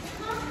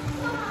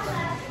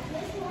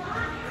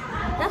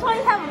 That's why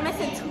you have a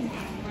missing tooth.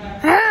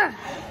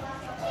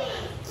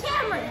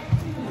 Cameron.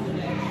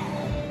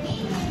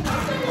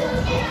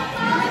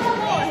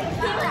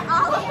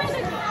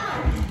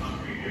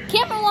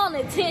 Cameron want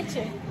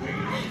attention.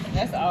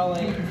 That's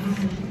always.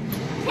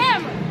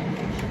 Cameron.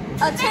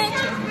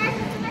 Attention.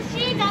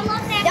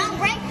 Don't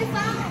break the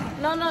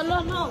phone. No.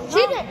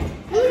 She did.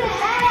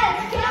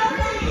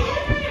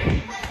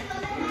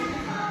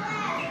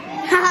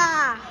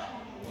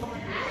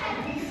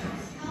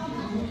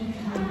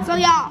 So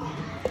y'all,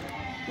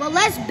 well,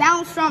 let's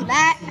bounce from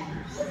that.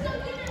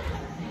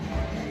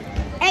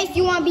 Ace,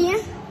 you want to be in?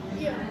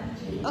 Yeah.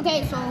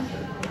 Okay, so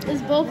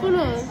it's both of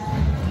us.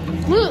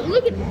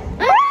 Look at.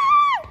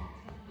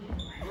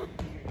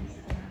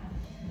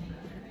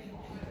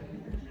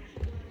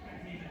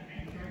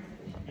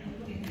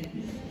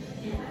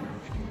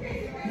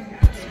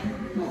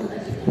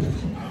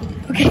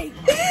 Okay,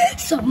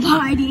 so I'm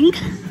hiding.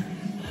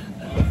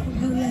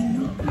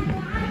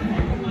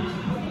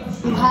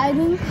 I'm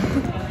hiding.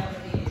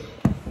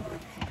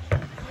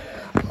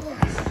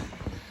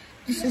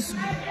 This is.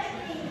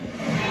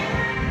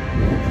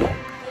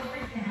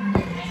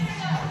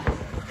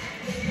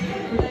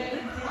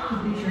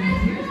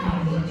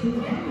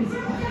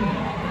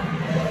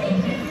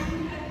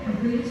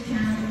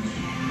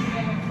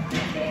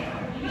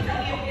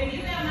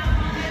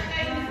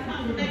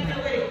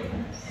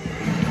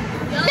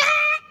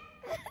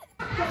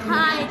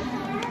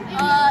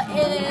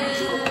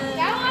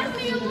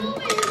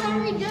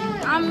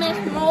 I'm Miss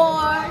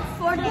Moore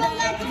for today.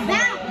 Let's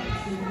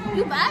bounce.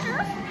 You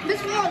better.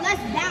 Miss Moore,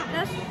 let's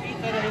bounce.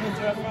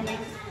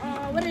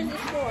 What is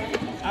this for?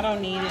 I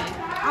don't need it.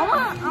 I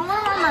want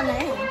my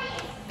name.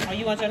 Oh,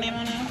 you want your name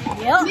on there?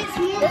 Yep. Miss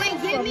Moore,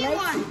 wait, give me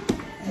one.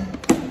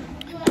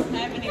 I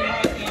have any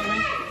more,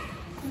 Cameron?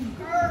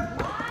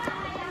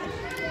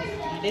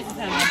 This is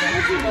how my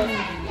brother's supposed to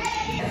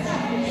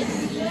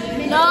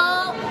be. No.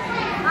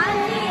 I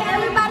need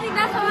everybody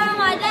that's around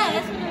my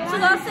desk to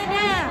go sit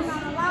down.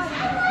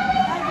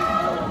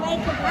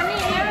 I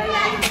need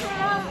everybody to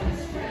go.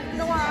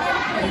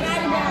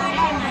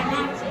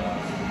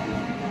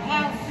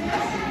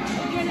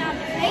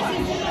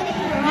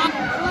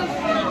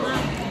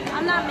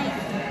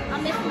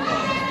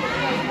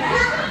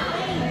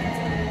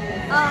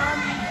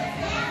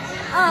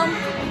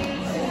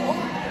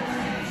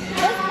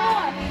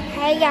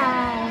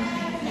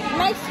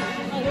 Macy.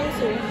 Wait, let me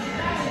see.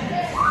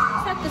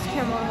 Check this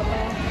camera out,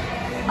 man.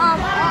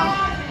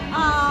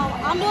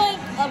 I'm doing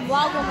a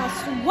vlog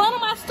with one of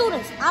my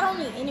students. I don't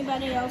need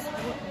anybody else.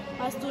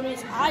 My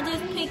students. I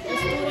just picked a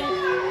student.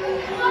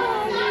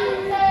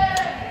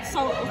 So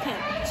okay,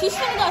 she's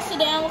gonna go sit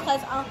down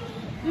because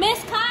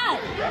Miss Kai,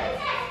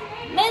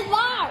 Miss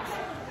Bars.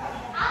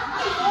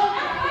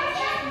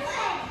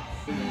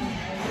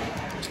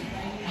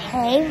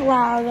 Hey,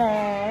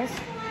 vloggers.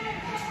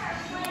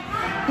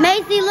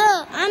 Macy,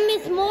 look, I'm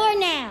Miss Moore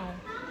now.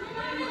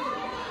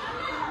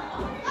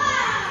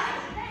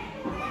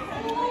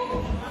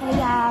 Hey,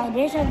 y'all,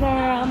 there's your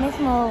girl, Miss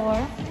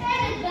Moore.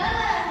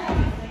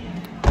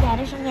 Yeah,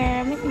 there's your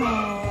girl, Miss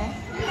Moore.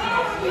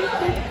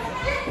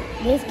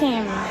 This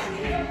camera.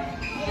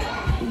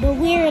 The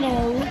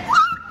weirdo.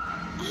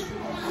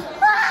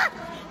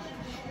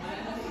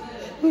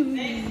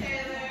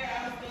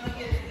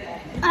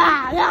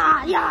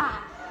 Yeah.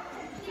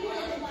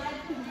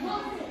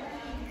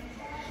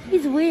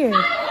 He's weird.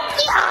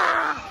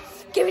 Yeah!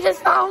 Give me this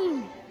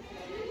phone.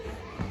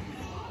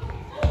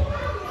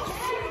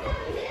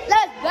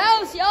 Let's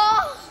bounce,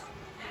 y'all.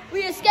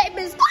 We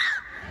escaping.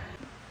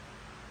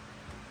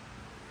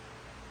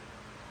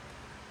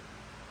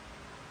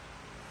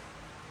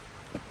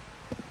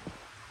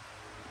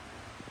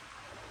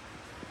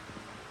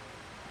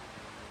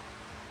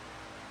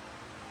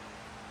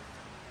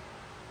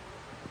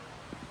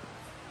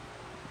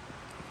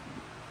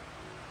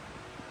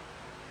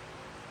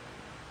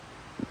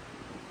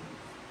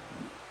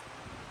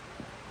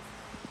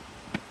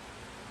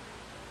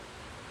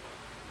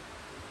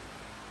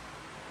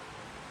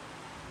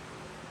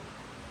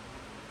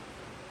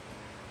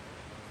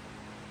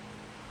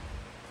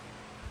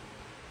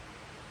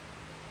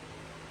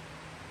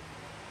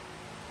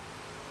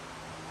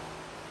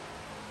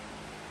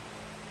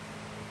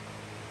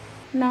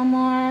 No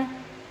more.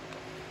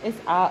 It's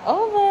all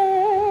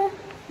over.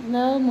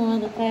 No more.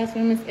 The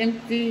classroom is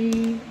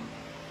empty.